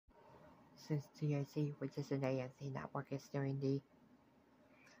since TAC, which is an AMC network, is doing the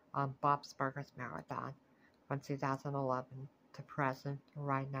Bob's Burgers Marathon from 2011 to present,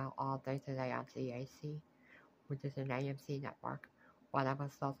 right now, all day today on TAC, which is an AMC network. One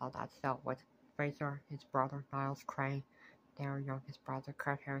episode of that show with Frasier, his brother Niles Crane, their youngest brother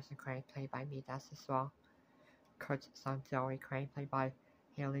Kurt Harrison Crane, played by me, that's as well. Kurt's son Joey Crane, played by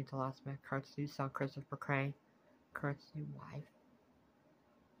Haley Joel Osment. Kurt's new son Christopher Crane. Kurt's new wife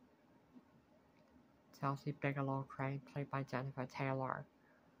Chelsea Bigelow Crane, played by Jennifer Taylor.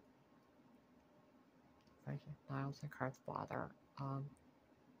 Niles and Kurt's father.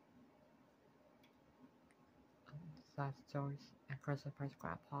 That's Joey's and Christopher's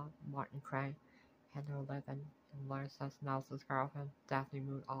grandpa, Martin Crane, and they're living in Larry's Niles' girlfriend, Daphne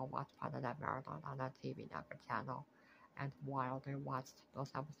Moon, all watched part of that marathon on that TV Network channel. And while they watched those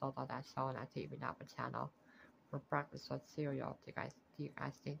episodes of that show on that TV Network channel, for breakfast with cereal, do you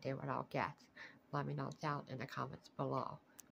guys think they would all get? Let me know down in the comments below.